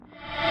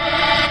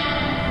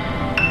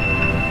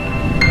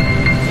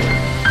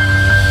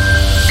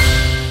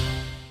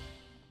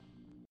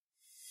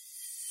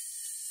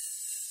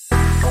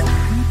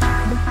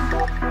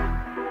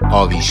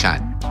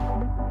آویشن،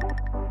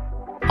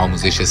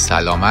 آموزش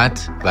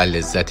سلامت و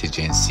لذت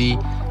جنسی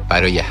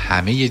برای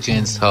همه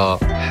جنس ها،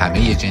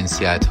 همه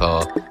جنسیت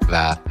ها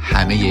و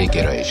همه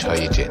گرایش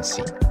های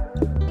جنسی.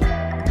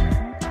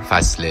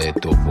 فصل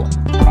دوم.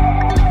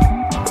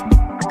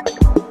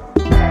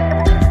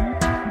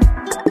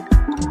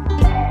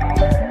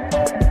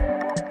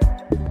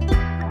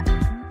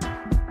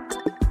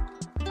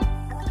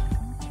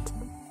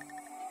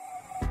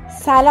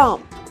 سلام،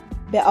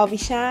 به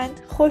آویشن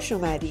خوش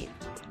اومدین.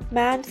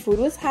 من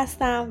فروز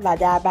هستم و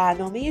در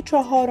برنامه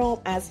چهارم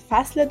از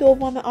فصل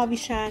دوم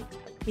آویشن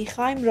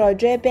میخوایم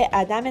راجع به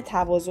عدم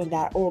توازن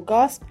در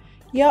ارگاسم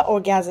یا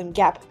ارگاسم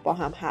گپ با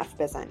هم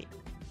حرف بزنیم.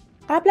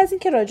 قبل از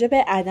اینکه راجع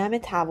به عدم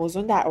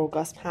توازن در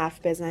ارگاسم حرف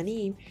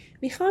بزنیم،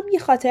 میخوام یه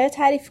خاطره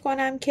تعریف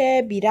کنم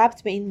که بی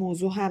ربط به این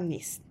موضوع هم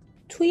نیست.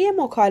 توی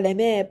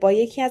مکالمه با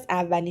یکی از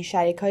اولین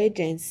شریکای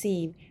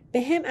جنسیم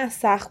به هم از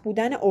سخت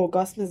بودن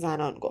ارگاسم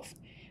زنان گفت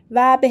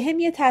و به هم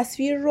یه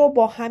تصویر رو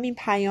با همین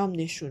پیام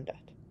نشون داد.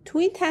 تو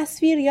این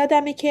تصویر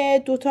یادمه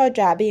که 2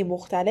 جعبه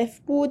مختلف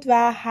بود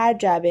و هر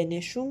جعبه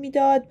نشون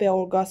میداد به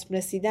ارگاسم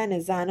رسیدن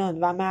زنان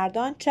و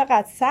مردان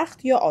چقدر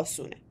سخت یا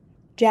آسونه.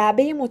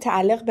 جعبه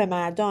متعلق به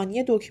مردان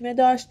یه دکمه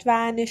داشت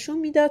و نشون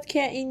میداد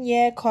که این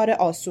یه کار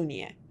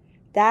آسونیه،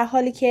 در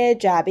حالی که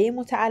جعبه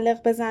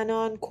متعلق به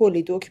زنان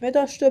کلی دکمه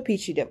داشت و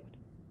پیچیده بود.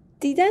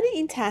 دیدن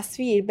این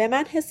تصویر به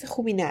من حس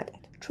خوبی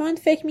نداد، چون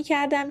فکر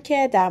می‌کردم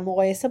که در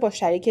مقایسه با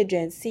شریک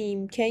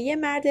جنسیم که یه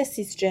مرد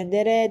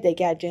سیسجندر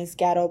دگر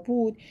جنسگرا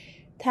بود،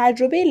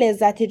 تجربه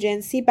لذت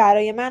جنسی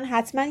برای من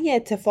حتما یه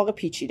اتفاق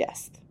پیچیده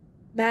است.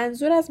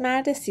 منظور از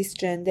مرد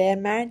سیسجندر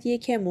مردیه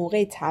که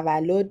موقع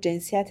تولد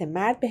جنسیت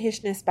مرد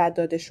بهش نسبت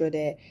داده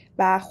شده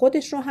و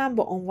خودش رو هم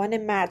به عنوان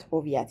مرد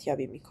هویت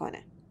یابی میکنه.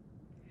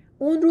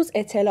 اون روز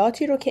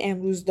اطلاعاتی رو که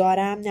امروز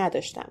دارم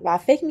نداشتم و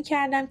فکر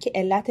می‌کردم که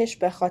علتش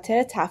به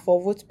خاطر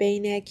تفاوت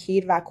بین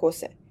کیر و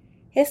کسه.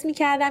 حس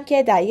می‌کردم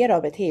که در یه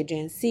رابطه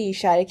جنسی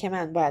شریک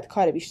من باید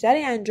کار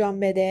بیشتری انجام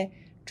بده،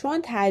 چون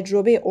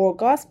تجربه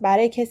ارگاسم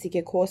برای کسی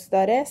که کس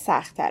داره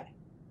سخت‌تره.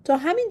 تا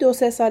همین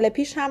 2-3 سال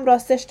پیش هم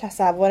راستش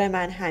تصور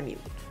من همین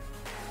بود.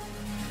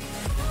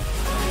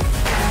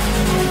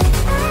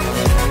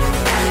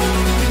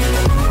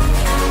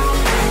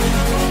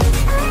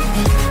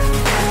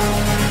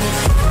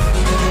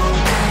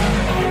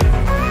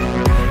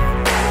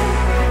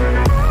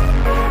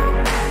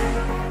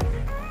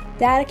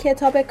 در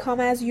کتاب کام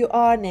از یو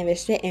آر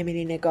نوشته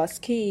امیلی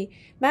نگاسکی،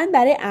 من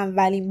برای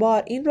اولین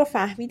بار این رو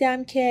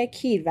فهمیدم که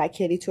کیر و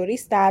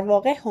کلیتوریس در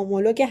واقع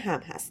هومولوگ هم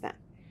هستن.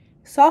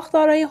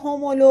 ساختارهای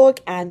هومولوگ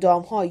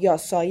اندامها یا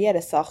سایر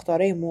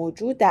ساختارهای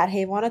موجود در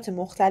حیوانات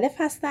مختلف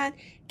هستند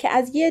که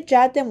از یه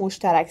جد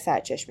مشترک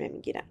سرچشمه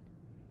میگیرن.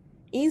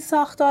 این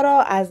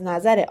ساختارها از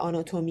نظر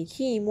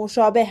آناتومیکی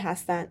مشابه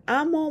هستند،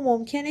 اما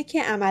ممکنه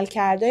که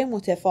عملکردهای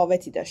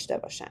متفاوتی داشته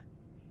باشن.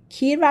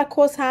 کیر و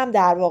کس هم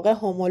در واقع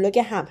هومولوگ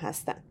هم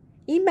هستن.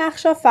 این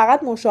بخشا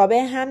فقط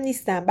مشابه هم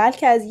نیستن،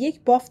 بلکه از یک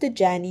بافت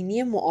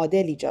جنینی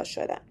معادل ایجاد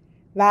شدن.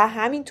 و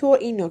همینطور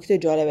این نکته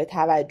جالب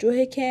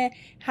توجهه که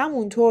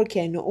همونطور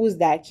که نعوذ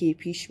در کیر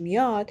پیش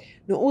میاد،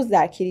 نعوذ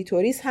در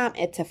کلیتوریس هم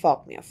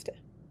اتفاق میافته.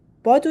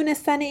 با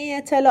دونستن این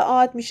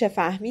اطلاعات میشه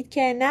فهمید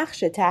که نقش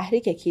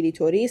تحریک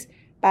کلیتوریس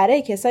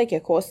برای کسایی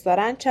که کس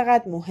دارن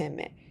چقدر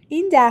مهمه.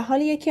 این در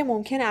حالیه که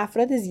ممکن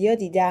افراد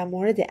زیادی در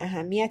مورد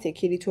اهمیت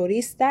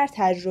کلیتوریس در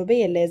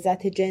تجربه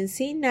لذت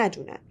جنسی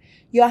ندونن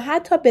یا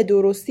حتی به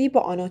درستی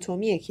با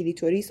آناتومی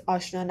کلیتوریس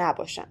آشنا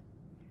نباشن.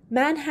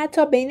 من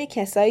حتی بین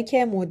کسایی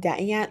که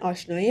مدعیان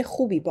آشنایی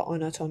خوبی با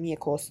آناتومی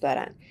کس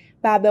دارن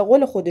و به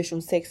قول خودشون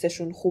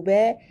سکسشون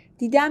خوبه،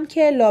 دیدم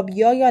که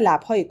لابیا یا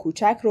لب‌های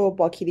کوچک رو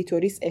با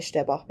کلیتوریس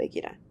اشتباه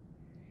بگیرن.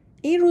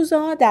 این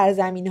روزها در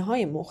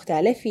زمینه‌های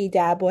مختلفی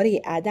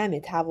درباره عدم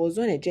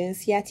توازن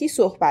جنسیتی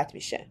صحبت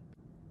میشه.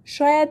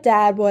 شاید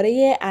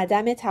درباره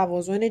عدم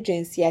توازن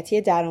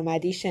جنسیتی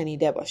درآمدی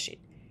شنیده باشین.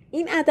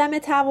 این عدم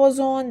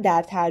توازن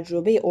در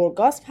تجربه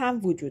ارگاسم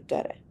هم وجود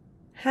داره.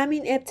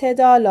 همین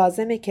ابتدا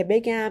لازمه که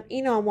بگم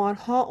این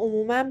آمارها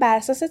عموماً بر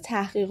اساس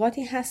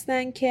تحقیقاتی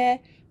هستن که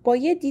با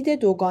یه دید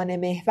دوگانه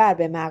محور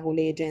به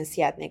مقوله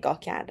جنسیت نگاه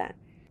کردن.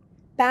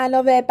 به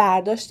علاوه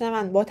برداشت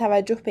من با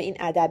توجه به این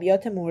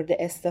ادبیات مورد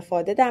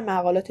استفاده در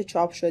مقالات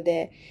چاپ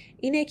شده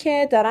اینه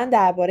که دارن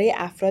درباره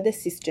افراد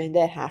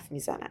سیسجندر حرف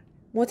میزنن.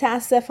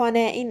 متاسفانه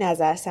این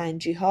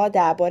نظرسنجی ها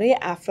درباره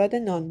افراد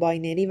نان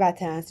باینری و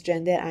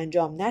ترنسجندر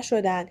انجام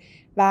نشدن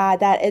و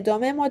در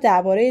ادامه ما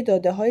درباره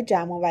داده های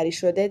جمع‌آوری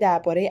شده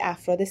درباره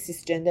افراد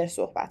سیسجندر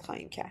صحبت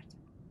خواهیم کرد.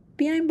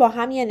 بیایم با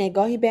هم یه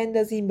نگاهی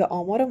بندازیم به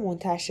آمار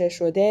منتشر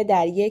شده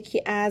در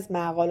یکی از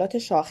مقالات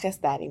شاخص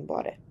در این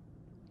باره.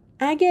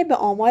 اگه به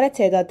آمار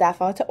تعداد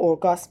دفعات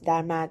ارگاسم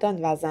در مردان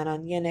و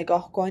زنان یه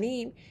نگاه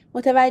کنیم،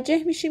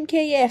 متوجه میشیم که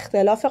یه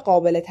اختلاف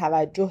قابل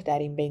توجه در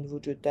این بین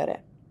وجود داره.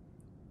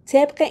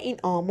 طبق این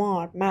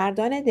آمار،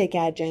 مردان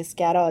دگر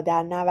جنسگرا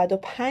در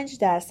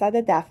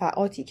 95%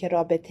 دفعاتی که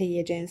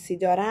رابطه جنسی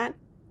دارن،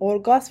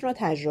 ارگاسم رو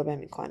تجربه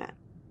میکنن.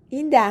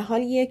 این در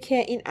حالیه که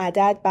این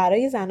عدد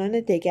برای زنان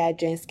دگر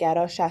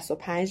جنسگرا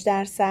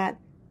 65%،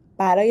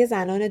 برای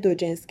زنان دو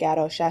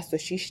جنسگرا 66%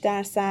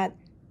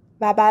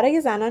 و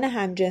برای زنان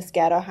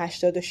همجنسگرا 86%.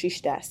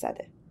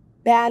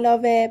 به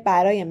علاوه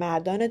برای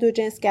مردان دو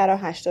جنسگرا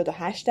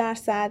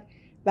 88%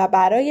 و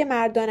برای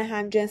مردان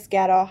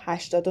همجنسگرا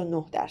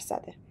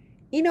 89%.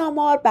 این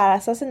آمار بر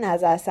اساس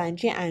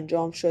نظرسنجی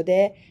انجام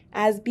شده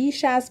از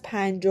بیش از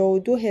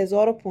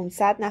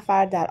 52500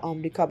 نفر در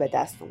آمریکا به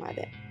دست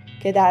اومده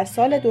که در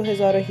سال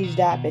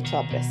 2018 به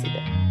چاپ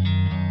رسیده.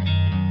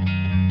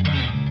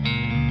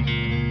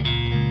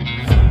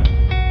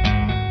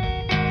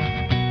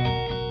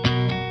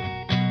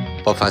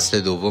 با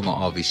فصل دوم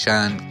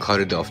آویشن،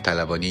 کار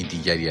داوطلبانه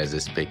دیگری از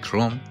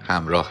اسپکتروم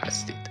همراه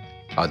هستید.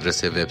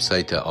 آدرس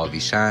وبسایت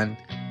آویشن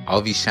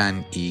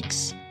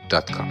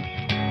avishanx.com.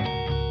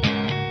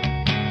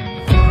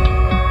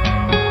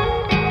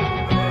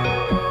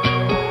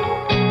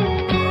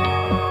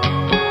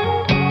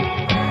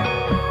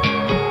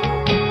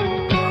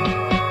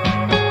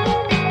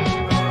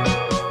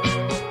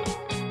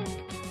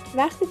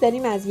 وقتی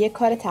داریم از یک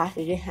کار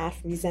تحقیقی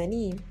حرف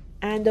میزنیم،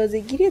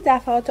 اندازه‌گیری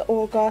دفعات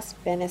ارگاسم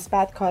به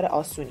نسبت کار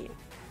آسونیه.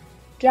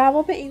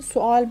 جواب این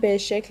سوال به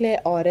شکل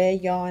آره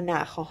یا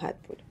نه خواهد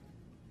بود.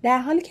 در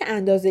حالی که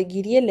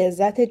اندازه‌گیری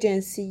لذت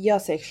جنسی یا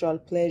سکشوال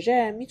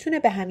پلژر میتونه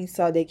به همین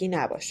سادگی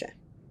نباشه.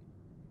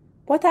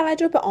 با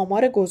توجه به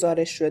آمار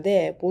گزارش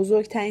شده،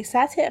 بزرگترین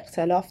سطح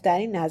اختلاف در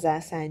این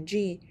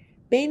نظرسنجی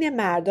بین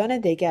مردان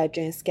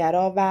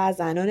دگرجنسگرا و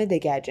زنان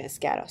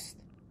دگرجنسگراست.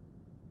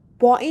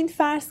 با این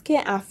فرض که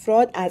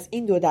افراد از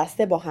این دو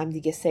دسته با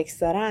همدیگه سکس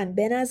دارن،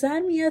 به نظر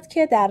میاد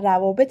که در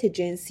روابط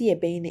جنسی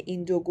بین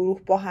این دو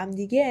گروه با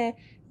همدیگه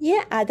یه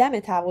عدم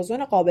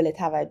توازن قابل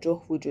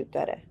توجه وجود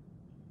داره.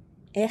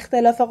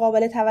 اختلاف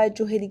قابل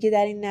توجه دیگه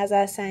در این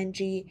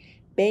نظرسنجی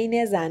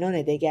بین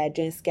زنان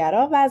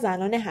دگرجنسگرا و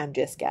زنان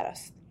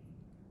همجنسگراست.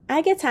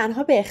 اگه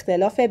تنها به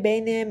اختلاف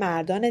بین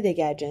مردان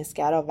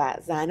دگرجنسگرا و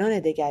زنان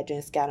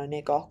دگرجنسگرا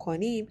نگاه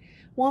کنیم،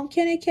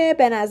 ممکنه که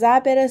به نظر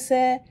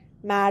برسه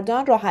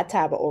مردان راحت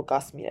تر به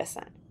ارگاسم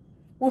میرسن.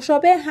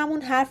 مشابه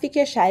همون حرفی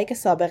که شریک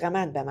سابق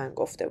من به من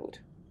گفته بود.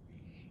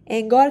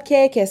 انگار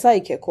که کسایی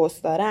که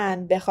کس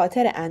دارن به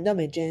خاطر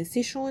اندام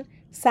جنسیشون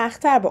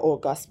سخت‌تر به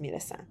ارگاسم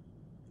میرسن.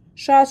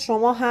 شاید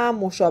شما هم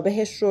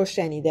مشابهش رو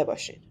شنیده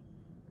باشین.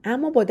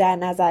 اما با در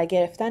نظر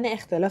گرفتن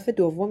اختلاف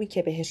دومی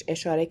که بهش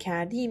اشاره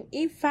کردیم،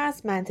 این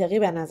فرض منطقی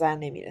به نظر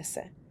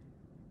نمیرسه.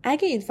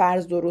 اگه این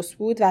فرض درست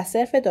بود و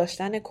صرف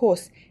داشتن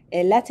کس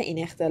علت این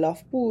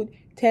اختلاف بود،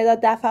 تعداد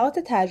دفعات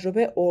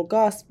تجربه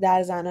ارگاسم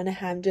در زنان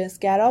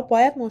همجنسگرا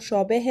باید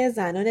مشابه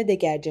زنان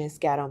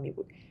دگرجنسگرا می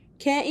بود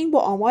که این با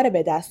آمار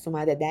به دست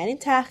اومده در این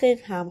تحقیق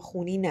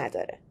همخونی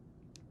نداره.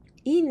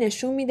 این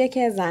نشون میده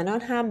که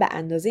زنان هم به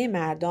اندازه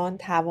مردان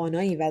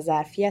توانایی و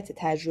ظرفیت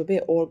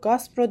تجربه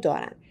ارگاسم رو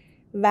دارن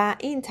و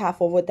این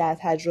تفاوت در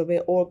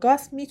تجربه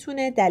ارگاسم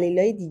میتونه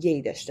دلایل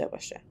دیگه‌ای داشته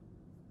باشه.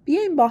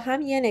 بیایم با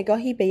هم یه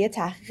نگاهی به یه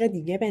تحقیق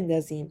دیگه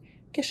بندازیم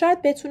که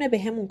شاید بتونه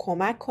بهمون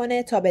کمک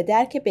کنه تا به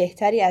درک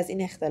بهتری از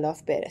این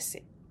اختلاف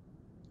برسیم.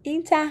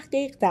 این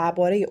تحقیق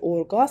درباره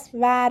ارگاسم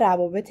و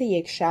روابط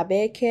یک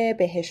شبه که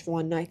بهش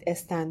وان نایت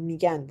استند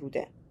میگن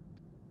بوده.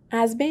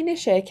 از بین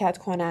شرکت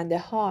کننده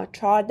ها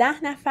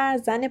 14 نفر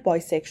زن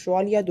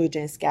بایسکشوال یا دو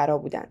جنسگرا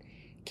بودن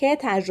که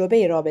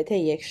تجربه رابطه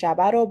یک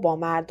شبه رو با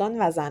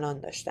مردان و زنان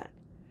داشتن.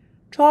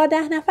 14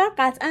 نفر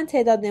قطعاً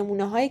تعداد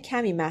نمونه های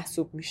کمی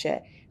محسوب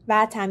میشه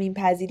و تعمیم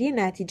پذیری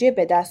نتیجه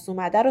به دست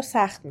اومده رو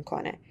سخت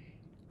میکنه.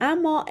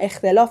 اما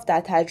اختلاف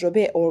در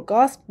تجربه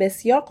ارگاسم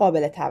بسیار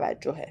قابل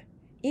توجهه.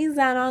 این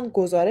زنان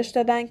گزارش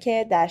دادن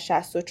که در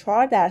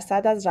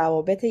 64% از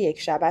روابط یک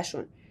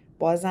شبهشون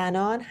با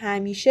زنان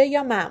همیشه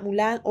یا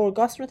معمولاً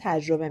ارگاسم رو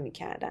تجربه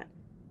میکردن.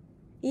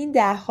 این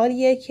در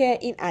حالیه که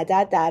این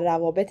عدد در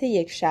روابط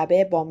یک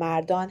شبه با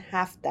مردان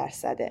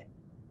 7%.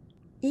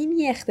 این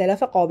یه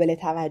اختلاف قابل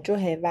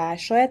توجهه و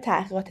شاید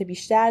تحقیقات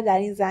بیشتر در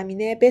این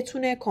زمینه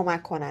بتونه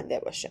کمک کننده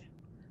باشه.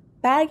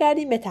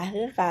 برگردیم به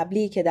تحقیق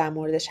قبلی که در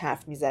موردش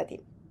حرف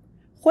میزدیم.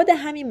 خود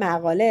همین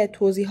مقاله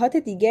توضیحات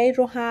دیگری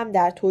رو هم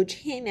در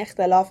توجیه این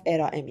اختلاف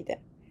ارائه میده.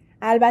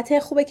 البته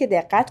خوبه که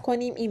دقت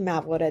کنیم این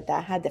موارد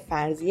در حد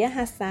فرضیه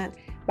هستن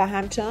و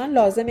همچنان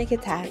لازمه که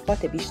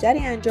تحقیقات بیشتری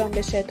انجام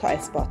بشه تا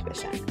اثبات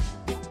بشن.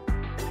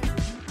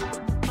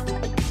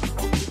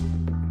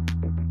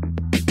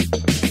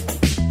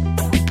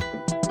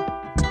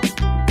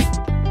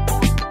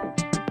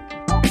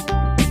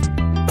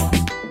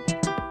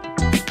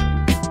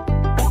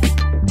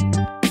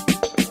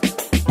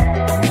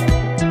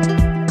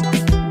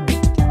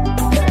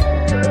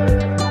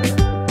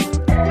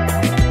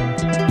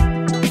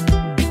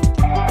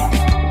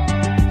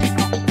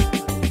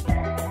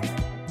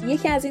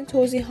 از این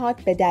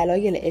توضیحات به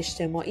دلایل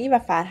اجتماعی و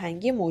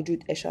فرهنگی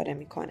موجود اشاره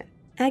میکنه.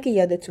 اگه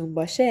یادتون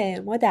باشه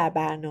ما در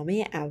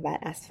برنامه اول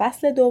از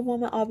فصل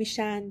دوم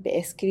آویشن به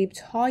اسکریپت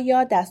ها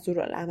یا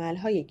دستورالعمل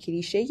های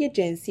کلیشه‌ای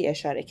جنسی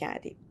اشاره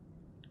کردیم.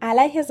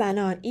 علیه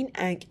زنان این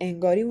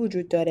انگاری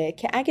وجود داره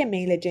که اگه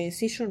میل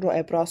جنسیشون رو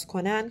ابراز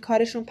کنن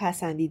کارشون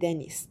پسندیده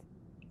نیست،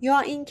 یا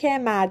اینکه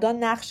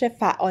مردان نقش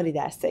فعالی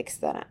در سکس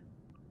دارن.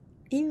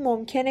 این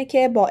ممکنه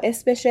که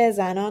باعث بشه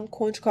زنان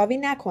کنجکاوی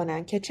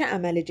نکنن که چه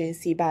عمل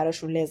جنسی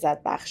براشون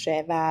لذت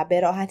بخشه و به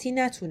راحتی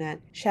نتونن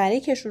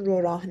شریکشون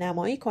رو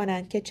راهنمایی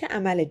کنن که چه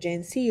عمل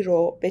جنسی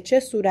رو به چه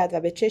صورت و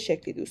به چه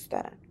شکلی دوست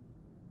دارن.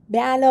 به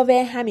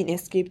علاوه همین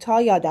اسکریپت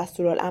ها یا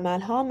دستورالعمل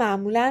ها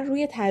معمولا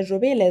روی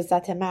تجربه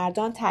لذت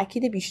مردان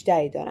تاکید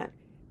بیشتری دارن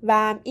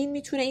و این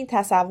میتونه این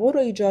تصور رو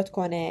ایجاد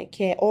کنه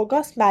که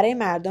ارگاسم برای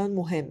مردان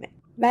مهمه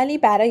ولی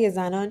برای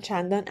زنان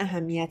چندان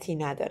اهمیتی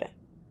نداره.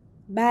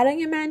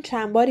 برای من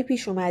چند باری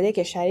پیش اومده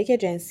که شریک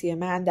جنسی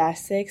من در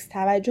سکس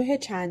توجه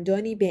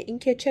چندانی به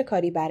اینکه چه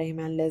کاری برای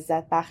من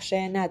لذت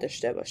بخشه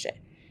نداشته باشه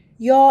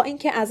یا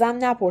اینکه ازم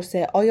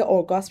نپرسه آیا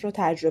ارگاسم رو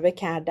تجربه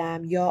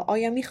کردم یا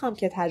آیا میخوام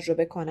که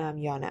تجربه کنم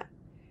یا نه،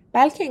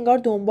 بلکه انگار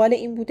دنبال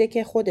این بوده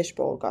که خودش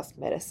به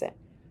ارگاسم برسه.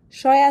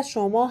 شاید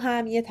شما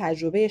هم یه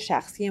تجربه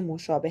شخصی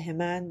مشابه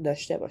من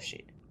داشته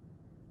باشین.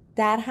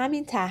 در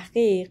همین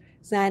تحقیق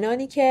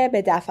زنانی که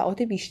به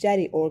دفعات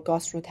بیشتری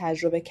ارگاسم رو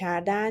تجربه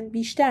کردن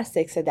بیشتر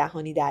سکس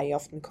دهانی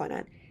دریافت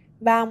میکنن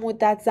و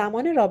مدت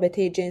زمان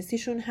رابطه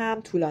جنسیشون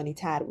هم طولانی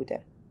تر بوده.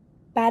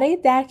 برای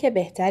درک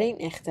بهتر این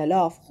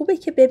اختلاف خوبه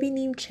که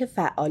ببینیم چه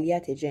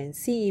فعالیت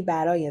جنسی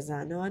برای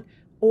زنان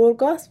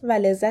ارگاسم و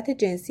لذت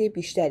جنسی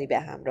بیشتری به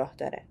همراه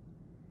داره.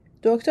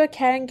 دکتر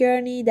کرن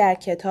گرنی در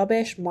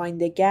کتابش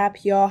مایند گپ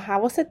یا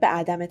حواست به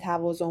عدم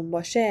توازن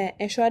باشه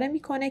اشاره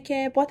میکنه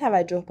که با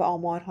توجه به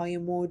آمارهای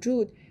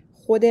موجود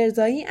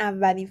خودارضایی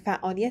اولین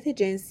فعالیت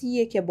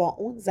جنسیه که با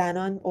اون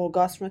زنان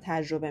ارگاسم رو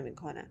تجربه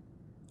میکنن.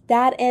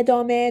 در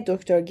ادامه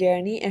دکتر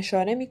گرنی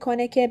اشاره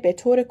میکنه که به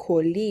طور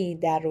کلی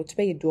در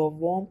رتبه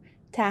دوم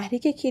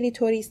تحریک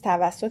کلیتوریس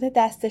توسط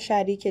دست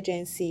شریک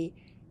جنسی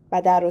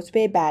و در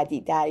رتبه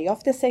بعدی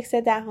دریافت سکس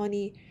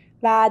دهانی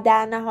و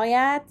در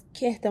نهایت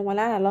که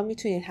احتمالاً الان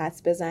میتونید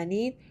حدس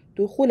بزنید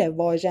دخول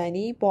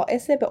واژنی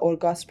باعث به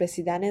ارگاسم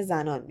رسیدن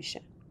زنان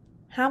میشه.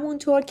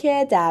 همونطور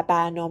که در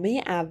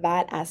برنامه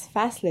اول از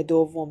فصل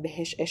دوم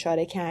بهش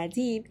اشاره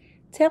کردیم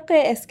طبق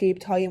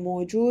اسکریپت های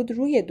موجود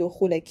روی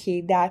دخول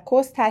کیر در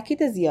کس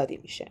تاکید زیادی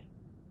میشه.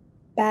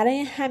 برای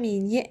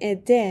همین یه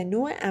عده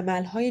نوع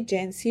عملهای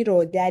جنسی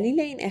رو دلیل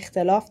این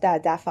اختلاف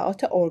در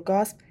دفعات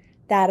ارگاسم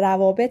در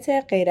روابط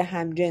غیر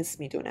همجنس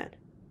میدونن.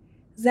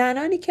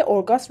 زنانی که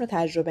ارگاسم رو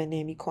تجربه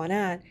نمی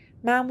کنن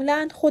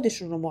معمولاً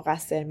خودشون رو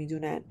مقصر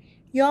میدونن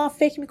یا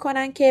فکر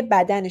میکنن که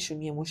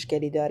بدنشون یه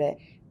مشکلی داره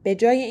به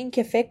جای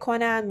اینکه فکر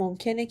کنن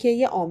ممکنه که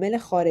یه عامل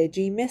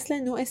خارجی مثل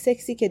نوع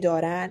سکسی که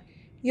دارن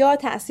یا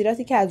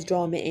تأثیراتی که از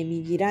جامعه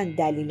میگیرن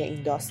دلیل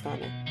این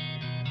داستانه.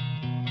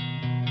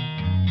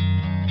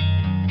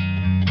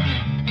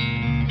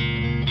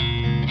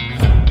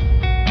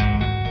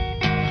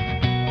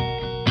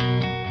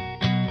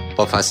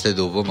 با فصل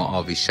دوم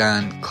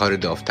آویشن کار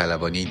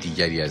داوطلبانه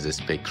دیگری از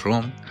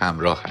اسپکتروم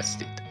همراه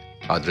هستید.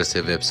 آدرس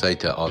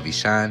وبسایت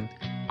آویشن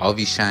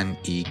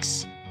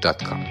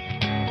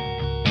avishanx.com.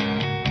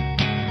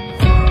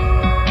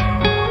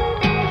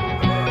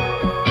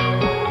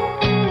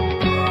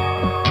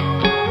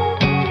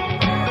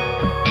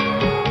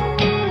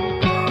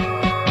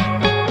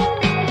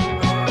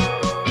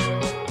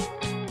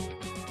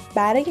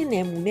 برای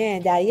نمونه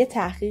در یک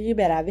تحقیقی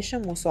به روش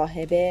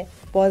مصاحبه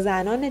با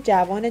زنان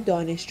جوان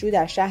دانشجو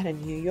در شهر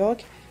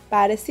نیویورک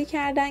بررسی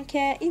کردند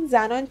که این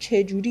زنان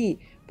چجوری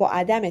با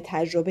عدم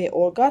تجربه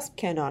ارگاسم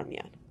کنار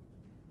میان.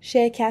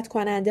 شرکت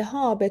کننده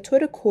ها به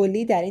طور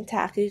کلی در این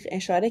تحقیق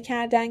اشاره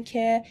کردند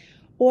که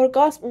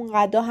ارگاسم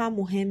اونقدر هم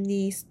مهم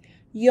نیست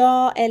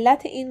یا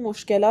علت این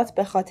مشکلات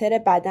به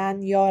خاطر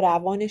بدن یا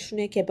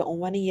روانشونه که به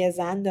عنوان یه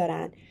زن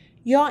دارن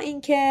یا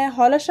اینکه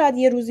حالا شاید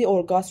یه روزی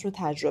ارگاسم رو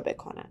تجربه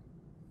کنن.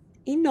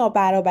 این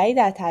نابرابری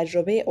در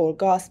تجربه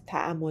ارگاسم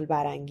تأمل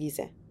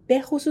برانگیزه.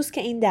 به خصوص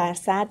که این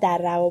درصد در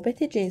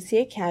روابط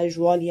جنسی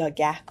کژوال یا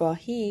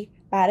گهگاهی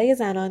برای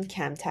زنان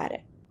کمتره.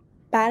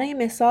 برای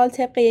مثال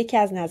طبق یکی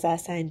از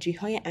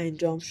نظرسنجی‌های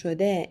انجام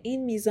شده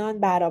این میزان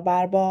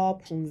برابر با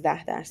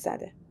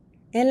 15%.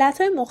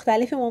 علت‌های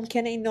مختلف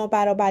ممکنه این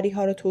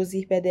نابرابری‌ها رو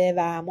توضیح بده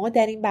و ما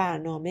در این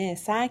برنامه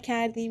سعی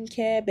کردیم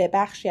که به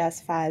بخشی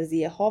از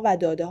فرضیه‌ها و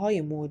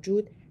داده‌های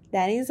موجود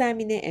در این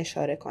زمینه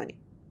اشاره کنیم.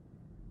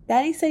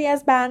 در این سری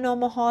از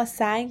برنامه‌ها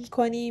سعی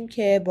کنیم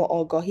که با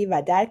آگاهی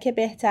و درک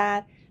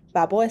بهتر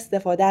و با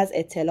استفاده از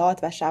اطلاعات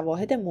و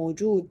شواهد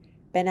موجود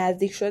به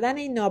نزدیک شدن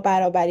این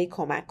نابرابری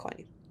کمک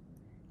کنیم.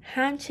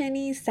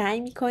 همچنین سعی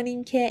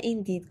می‌کنیم که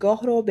این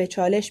دیدگاه رو به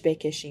چالش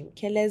بکشیم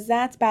که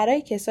لذت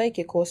برای کسایی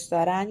که کس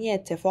دارن یه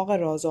اتفاق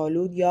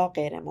رازآلود یا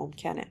غیر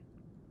ممکنه.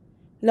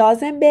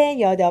 لازم به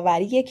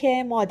یادآوریه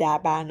که ما در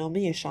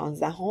برنامه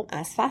 16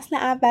 از فصل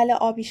اول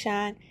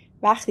آویشن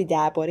وقتی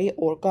درباره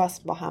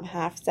ارگاسم با هم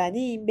حرف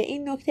زدیم به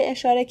این نکته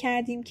اشاره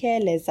کردیم که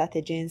لذت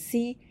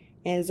جنسی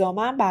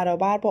الزاماً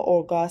برابر با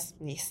ارگاسم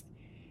نیست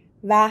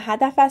و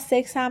هدف از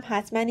سکس هم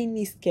حتما این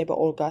نیست که به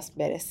ارگاسم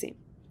برسیم.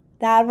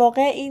 در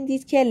واقع این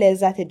دید که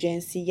لذت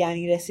جنسی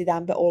یعنی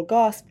رسیدن به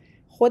ارگاسم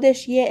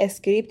خودش یه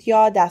اسکریپت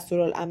یا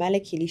دستورالعمل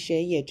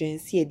کلیشه‌ای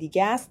جنسی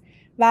دیگه است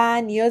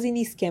و نیازی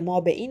نیست که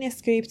ما به این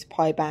اسکریپت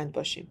پایبند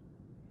باشیم.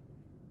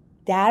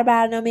 در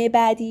برنامه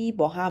بعدی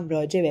با هم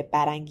راجع به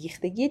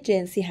برانگیختگی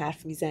جنسی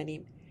حرف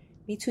میزنیم.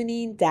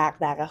 میتونین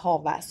دغدغه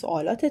ها و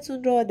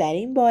سوالاتتون رو در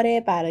این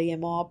باره برای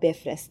ما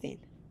بفرستین.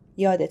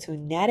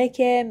 یادتون نره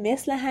که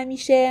مثل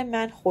همیشه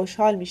من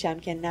خوشحال میشم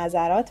که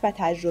نظرات و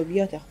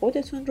تجربیات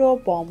خودتون رو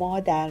با ما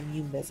در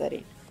میون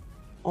بذارین.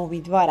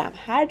 امیدوارم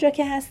هر جا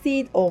که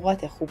هستید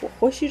اوقات خوب و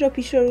خوشی رو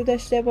پیش رو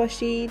داشته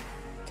باشید.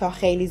 تا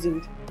خیلی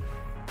زود.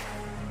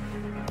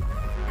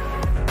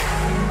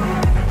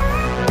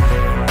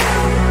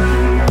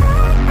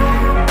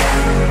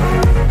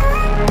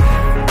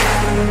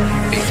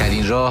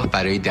 بهترین راه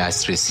برای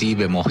دسترسی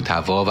به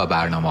محتوا و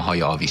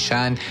برنامه‌های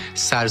آویشن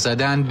سر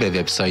زدن به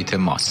وبسایت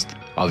ماست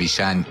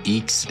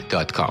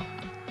avishanx.com.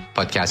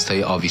 پادکست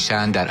های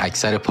آویشن در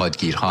اکثر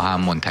پادگیرها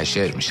هم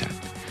منتشر میشن.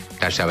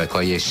 در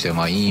شبکه‌های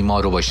اجتماعی ما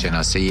رو با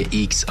شناسه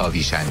X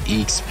آویشن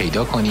X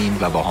پیدا کنین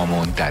و با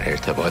همون در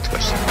ارتباط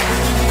باشین.